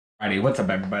Alrighty, what's up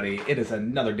everybody? It is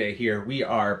another day here. We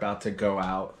are about to go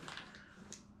out.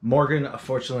 Morgan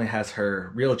unfortunately has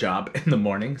her real job in the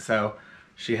morning, so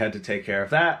she had to take care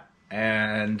of that,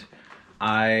 and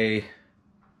I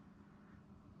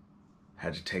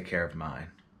had to take care of mine.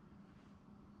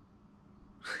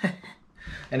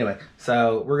 Anyway,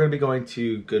 so we're gonna be going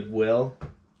to Goodwill.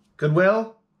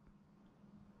 Goodwill?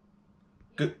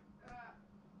 Good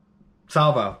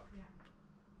Salvo.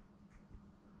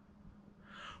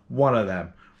 One of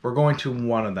them. We're going to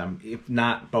one of them, if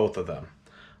not both of them.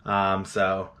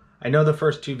 So I know the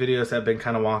first two videos have been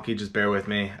kind of wonky. Just bear with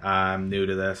me. I'm new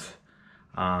to this.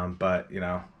 But, you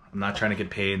know, I'm not trying to get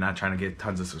paid, not trying to get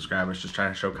tons of subscribers. Just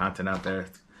trying to show content out there.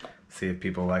 See if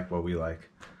people like what we like.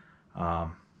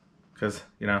 Because,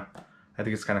 you know, I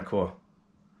think it's kind of cool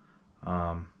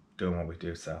doing what we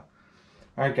do. So,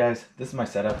 alright guys, this is my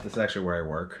setup. This is actually where I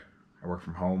work. I work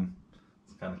from home.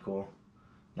 It's kind of cool.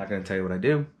 Not going to tell you what I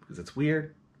do because it's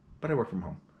weird, but I work from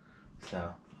home.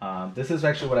 So this is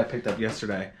actually what I picked up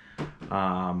yesterday.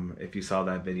 If you saw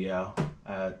that video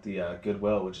at the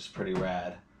Goodwill, which is pretty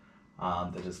rad.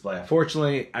 The display.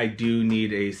 Unfortunately, I do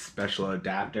need a special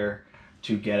adapter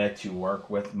to get it to work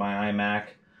with my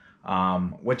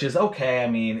iMac, which is okay. I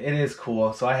mean, it is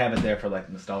cool. So I have it there for like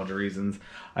nostalgia reasons.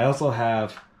 I also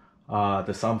have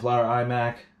the Sunflower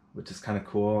iMac, which is kind of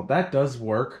cool. That does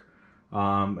work.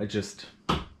 It just,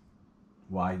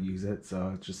 why use it?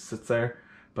 So it just sits there.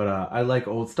 But I like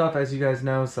old stuff, as you guys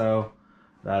know, so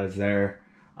that is there.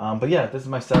 But yeah, this is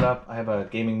my setup. I have a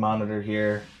gaming monitor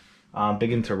here.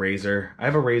 Big into Razer. I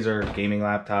have a Razer gaming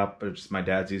laptop, but it's just my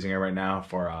dad's using it right now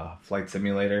for a flight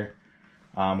simulator.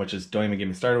 Which is, don't even get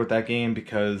me started with that game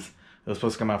because it was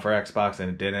supposed to come out for Xbox and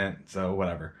it didn't, so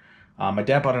whatever. My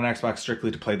dad bought an Xbox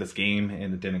strictly to play this game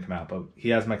and it didn't come out, but he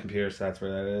has my computer, so that's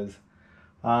where that is.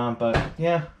 But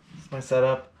yeah, this is my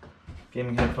setup.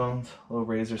 Gaming headphones, little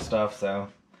Razer stuff, so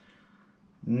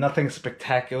nothing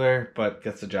spectacular, but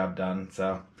gets the job done.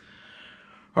 So,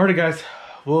 alrighty guys,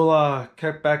 we'll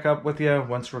catch back up with you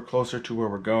once we're closer to where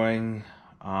we're going.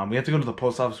 We have to go to the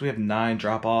post office. We have 9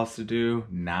 drop-offs to do.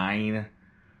 9.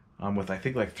 With I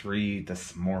think like 3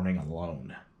 this morning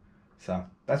alone. So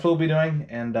that's what we'll be doing,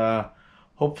 and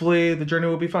hopefully the journey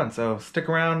will be fun. So stick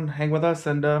around, hang with us,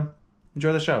 and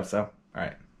enjoy the show. So,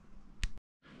 alright.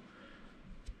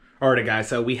 Alrighty guys,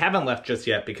 so we haven't left just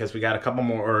yet because we got a couple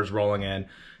more orders rolling in,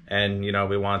 and you know,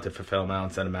 we wanted to fulfill them out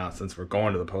and send them out since we're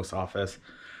going to the post office.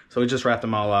 So we just wrapped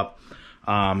them all up.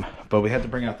 But we had to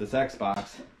bring out this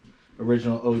Xbox.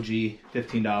 Original OG,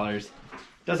 $15.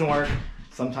 Doesn't work.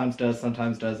 Sometimes does,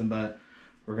 sometimes doesn't, but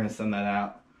we're gonna send that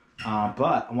out.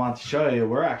 But I want to show you,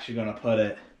 we're actually gonna put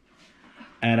it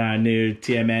at our new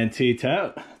TMNT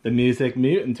tote, the Music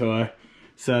Mutant tour.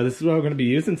 So this is what we're gonna be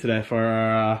using today for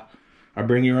our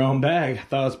bring your own bag. I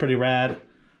thought it was pretty rad.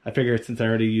 I figured since I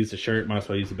already used a shirt, might as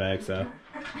well use the bag. So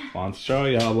I want to show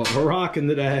y'all what we're rocking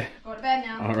today. Go to bed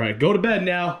now. All right, go to bed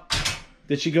now.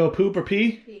 Did she go poop or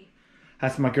pee? Pee.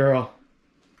 That's my girl.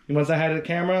 You want to say hi to the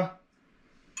camera?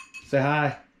 Say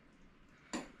hi.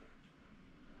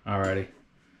 Alrighty.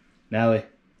 Nelly.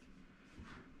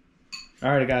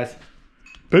 Alrighty, guys.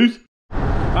 Peace.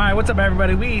 Alright, what's up,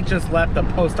 everybody? We just left the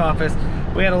post office.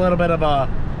 We had a little bit of a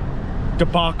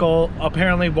debacle.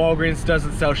 Apparently Walgreens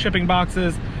doesn't sell shipping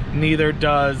boxes, neither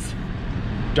does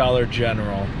Dollar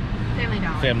General,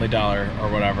 Family Dollar or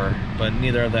whatever, but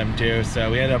neither of them do. So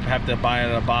we ended up having to buy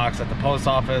a box at the post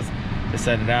office to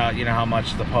send it out. You know how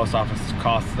much the post office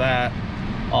costs that.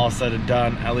 All said and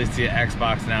done, at least the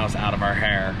Xbox now is out of our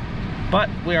hair. But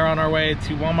we are on our way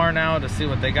to Walmart now to see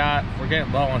what they got. We're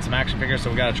getting low on some action figures, so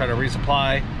we gotta try to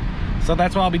resupply. So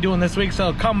that's what I'll be doing this week,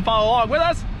 so come follow along with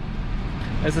us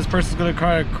as this person's gonna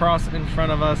try to cross in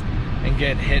front of us and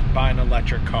get hit by an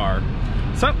electric car.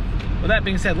 So, with that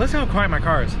being said, listen how quiet my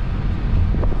car is.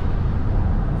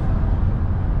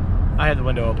 I had the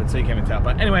window open, so you can't even tell.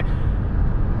 But anyway,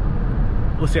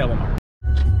 we'll see you at Walmart.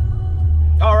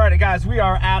 Alrighty guys, we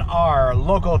are at our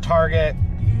local Target.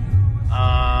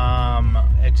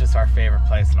 It's just our favorite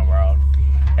place in the world.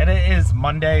 And it is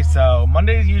Monday, so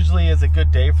Monday usually is a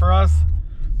good day for us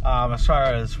as far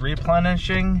as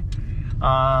replenishing.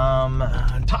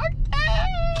 Target.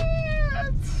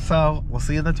 So we'll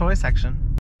see you in the toy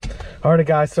section. Alrighty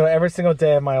guys, so every single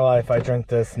day of my life I drink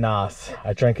this NOS.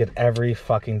 I drink it every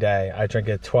fucking day. I drink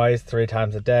it twice, 3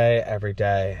 times a day, every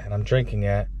day. And I'm drinking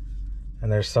it,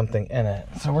 and there's something in it.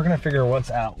 So we're gonna figure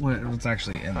what's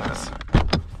actually in this.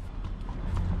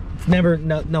 It's never,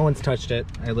 no one's touched it.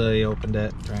 I literally opened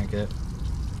it, drank it.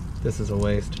 This is a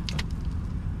waste.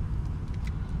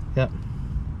 Yep,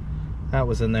 that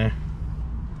was in there.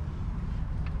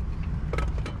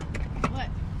 What?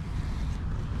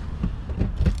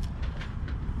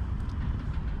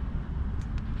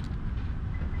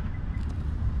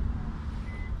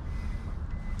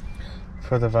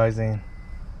 for the Visine.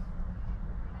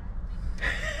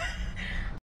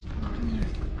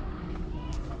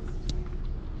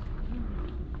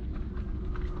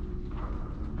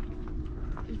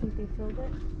 You think they filled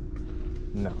it?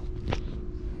 No.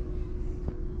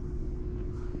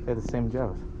 They're the same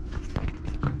Joes.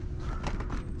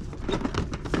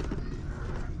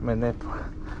 I mean,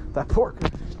 that pork.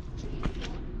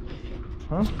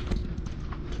 Huh?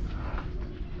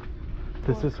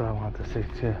 This is what I want to see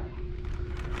too.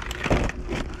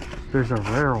 There's a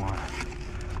rare one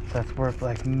that's worth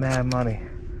like mad money.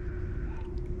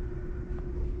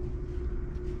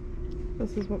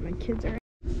 This is what my kids are.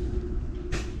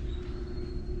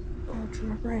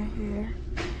 Ultra rare.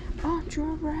 Ultra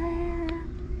rare.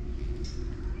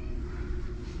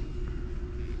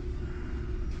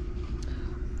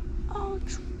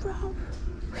 Ultra rare.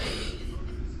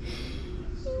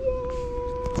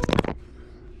 Yeah.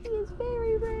 He is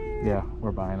very rare. Yeah,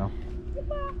 we're buying him.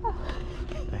 Yeah.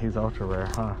 He's ultra rare,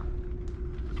 huh?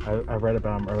 I read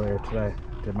about him earlier today.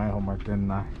 Did my homework,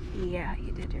 didn't I? Yeah,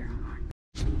 you did your homework.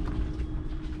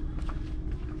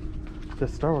 The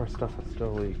Star Wars stuff is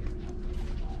still weak.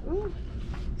 Ooh.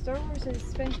 Star Wars says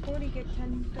spend 40, get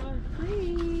 $10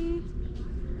 free.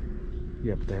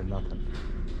 Yeah, but they have nothing.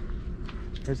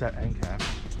 Here's that end cap.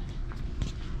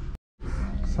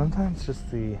 Sometimes just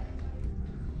the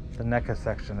NECA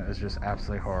section is just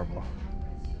absolutely horrible.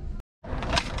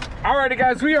 Alrighty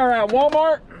guys, we are at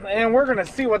Walmart and we're gonna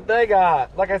see what they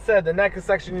got. Like I said, the NECA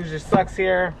section usually sucks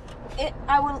here.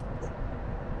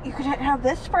 You could have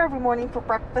this for every morning for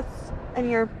breakfast and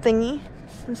your thingy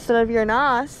instead of your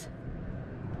NAS.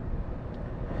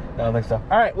 I don't think so.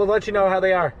 Alright, we'll let you know how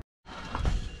they are.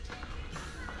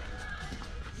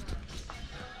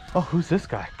 Oh, who's this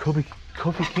guy?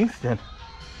 Kofi Kingston.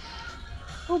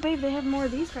 Oh babe, they have more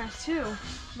of these guys too.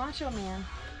 Macho Man.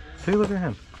 Take a look at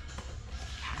him.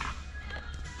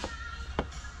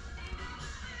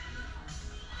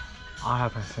 I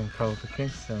haven't seen Kofi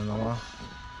Kingston in a while.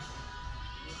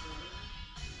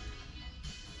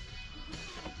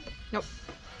 Nope.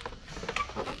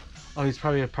 Oh, he's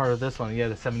probably a part of this one. Yeah,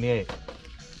 the 78.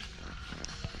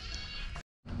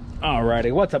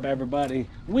 Alrighty, what's up everybody?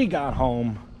 We got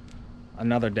home.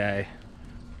 Another day.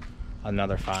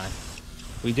 Another find.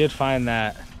 We did find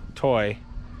that toy,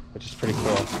 which is pretty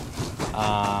cool.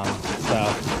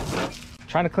 So,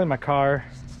 trying to clean my car.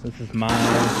 This is mine.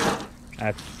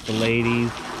 That's the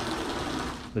ladies.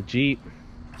 The Jeep.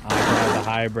 I drive the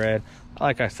hybrid.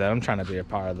 Like I said, I'm trying to be a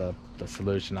part of the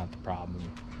solution, not the problem.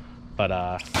 But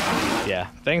yeah,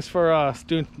 thanks for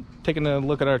taking a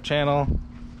look at our channel.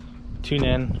 Tune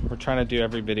in. We're trying to do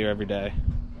every video every day.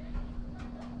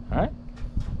 All right.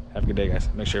 Have a good day, guys.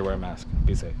 Make sure you wear a mask.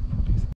 Be safe.